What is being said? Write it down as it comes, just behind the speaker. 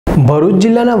ભરૂચ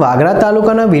જિલ્લાના વાગરા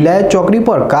તાલુકાના વિલાયત ચોકડી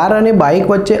પર કાર અને બાઇક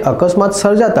વચ્ચે અકસ્માત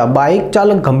સર્જાતા બાઇક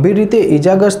ચાલક ગંભીર રીતે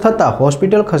ઈજાગ્રસ્ત થતા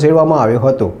હોસ્પિટલ ખસેડવામાં આવ્યો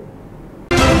હતો।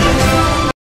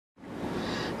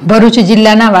 ભરૂચ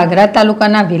જિલ્લાના વાગરા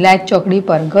તાલુકાના વિલાયત ચોકડી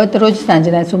પર ગત રોજ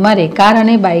સાંજના સુમારે કાર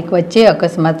અને બાઇક વચ્ચે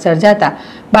અકસ્માત સર્જાતા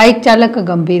બાઇક ચાલક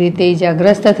ગંભીર રીતે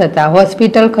ઈજાગ્રસ્ત થતા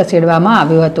હોસ્પિટલ ખસેડવામાં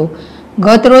આવ્યો હતો।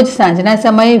 ગત રોજ સાંજના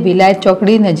સમયે વિલાયત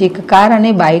ચોકડી નજીક કાર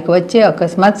અને બાઇક વચ્ચે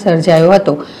અકસ્માત સર્જાયો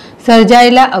હતો।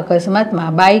 સર્જાયેલા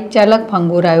અકસ્માતમાં બાઇક ચાલક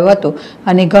ફંગોરાયો હતો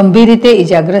અને ગંભીર રીતે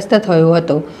ઈજાગ્રસ્ત થયો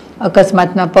હતો।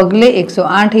 અકસ્માતના પગલે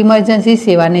 108 ઇમરજન્સી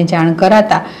સેવાને જાણ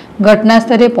કરાતા ઘટના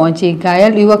સ્થળે પહોંચી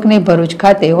ઘાયલ યુવકને ભરૂચ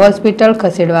ખાતે હોસ્પિટલ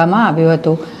ખસેડવામાં આવ્યો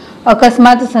હતો।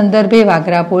 અકસ્માત સંદર્ભે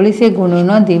વાગરા પોલીસે ગુનો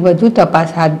નોંધી વધુ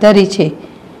તપાસ હાથ ધરી છે।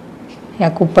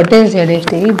 યાકુબ પટેલ,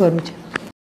 ZSTV, ભરૂચ।